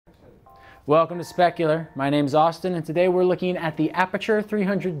Welcome to Spekulor. My name's Austin, and today we're looking at the Aputure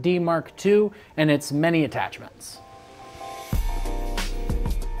 300d Mark II and its many attachments.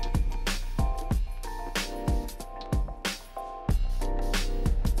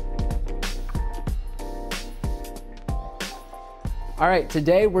 All right,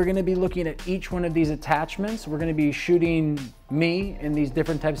 today we're gonna be looking at each one of these attachments. We're gonna be shooting me in these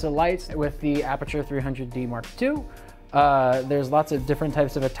different types of lights with the Aputure 300d Mark II. There's lots of different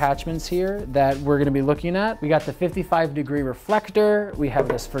types of attachments here that we're gonna be looking at. We got the 55-degree reflector, we have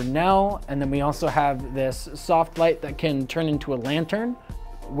this Fresnel, and then we also have this soft light that can turn into a lantern.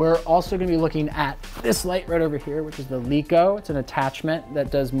 We're also gonna be looking at this light right over here, which is the Lico. It's an attachment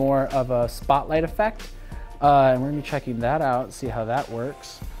that does more of a spotlight effect. And we're gonna be checking that out, see how that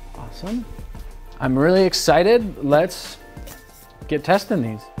works. Awesome. I'm really excited. Let's get testing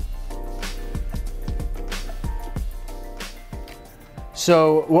these.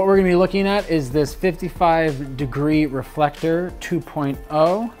 So what we're gonna be looking at is this 55-degree reflector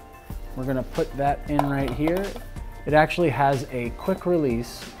 2.0. We're gonna put that in right here. It actually has a quick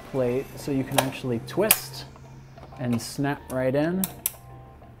release plate, so you can actually twist and snap right in.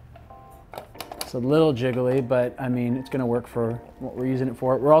 It's a little jiggly, but I mean, it's gonna work for what we're using it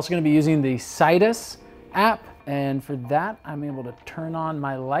for. We're also gonna be using the Sidus app, and for that, I'm able to turn on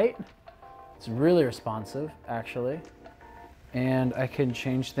my light. It's really responsive, actually. And I can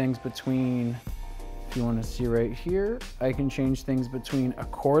change things between, if you wanna see right here, I can change things between a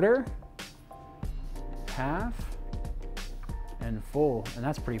quarter, half, and full, and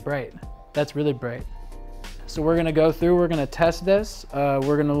that's pretty bright. That's really bright. So we're gonna go through, we're gonna test this.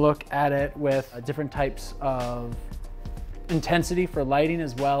 We're gonna look at it with different types of intensity for lighting,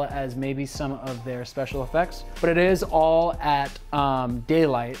 as well as maybe some of their special effects. But it is all at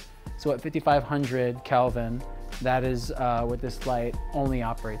daylight. So at 5500 Kelvin, that is what this light only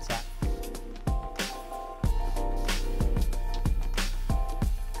operates at.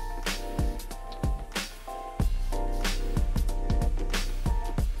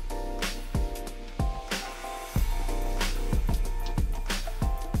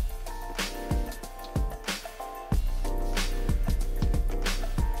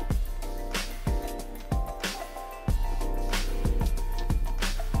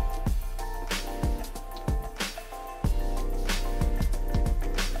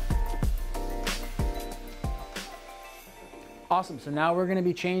 Awesome, so now we're gonna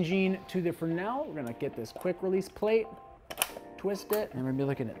be changing to the Fresnel. We're gonna get this quick release plate, twist it, and we're gonna be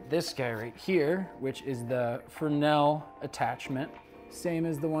looking at this guy right here, which is the Fresnel attachment. Same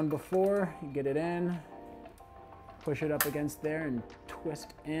as the one before, you get it in, push it up against there and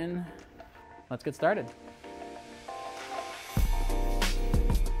twist in. Let's get started.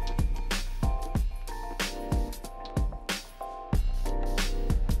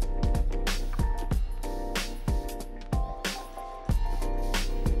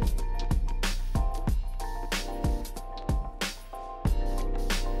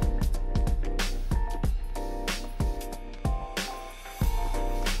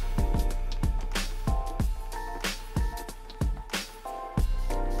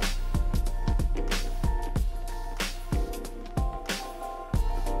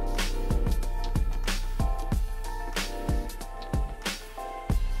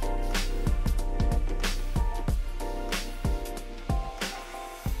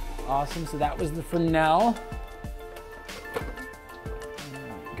 Awesome, so that was the Fresnel. There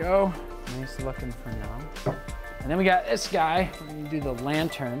we go, nice looking Fresnel. And then we got this guy, we're gonna do the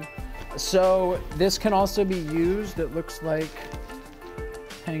lantern. So this can also be used, it looks like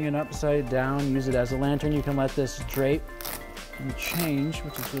hanging upside down, use it as a lantern. You can let this drape and change,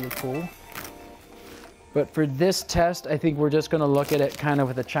 which is really cool. But for this test, I think we're just gonna look at it kind of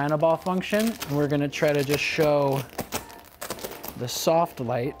with a China ball function, and we're gonna try to just show the soft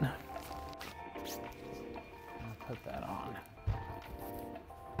light. I'll put that on.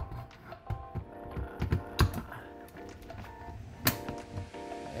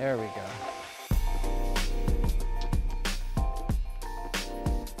 There we go.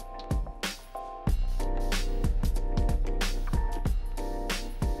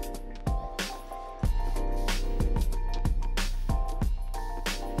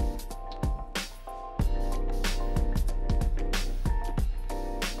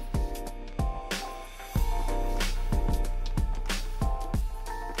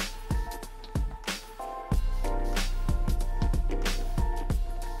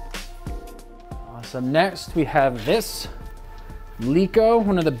 So next we have this Lico,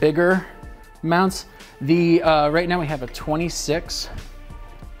 one of the bigger mounts. Right now we have a 26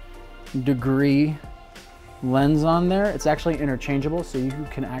 degree lens on there. It's actually interchangeable, so you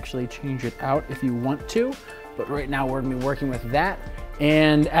can actually change it out if you want to. But right now we're gonna be working with that.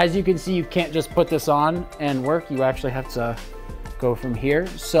 And as you can see, you can't just put this on and work. You actually have to go from here.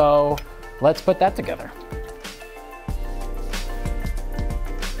 So let's put that together.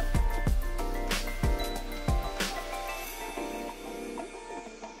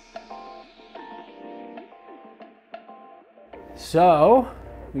 So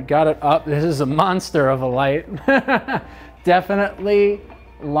we got it up. This is a monster of a light. Definitely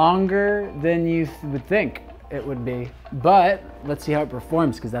longer than you would think it would be. But let's see how it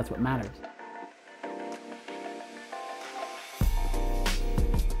performs, because that's what matters.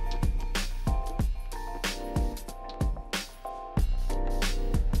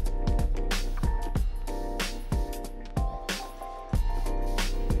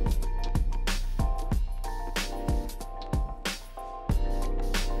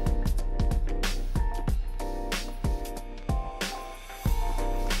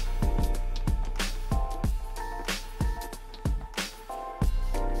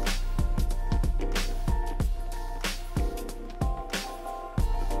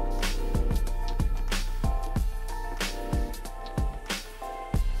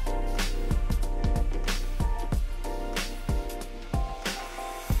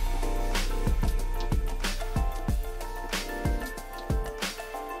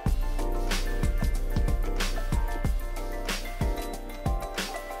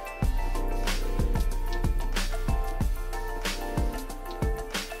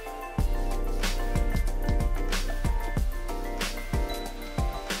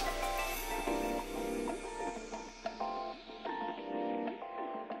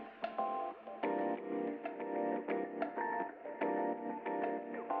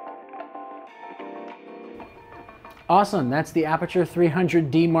 Awesome, that's the Aputure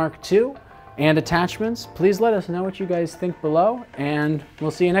 300d Mark II and attachments. Please let us know what you guys think below, and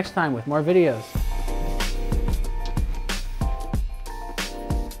we'll see you next time with more videos.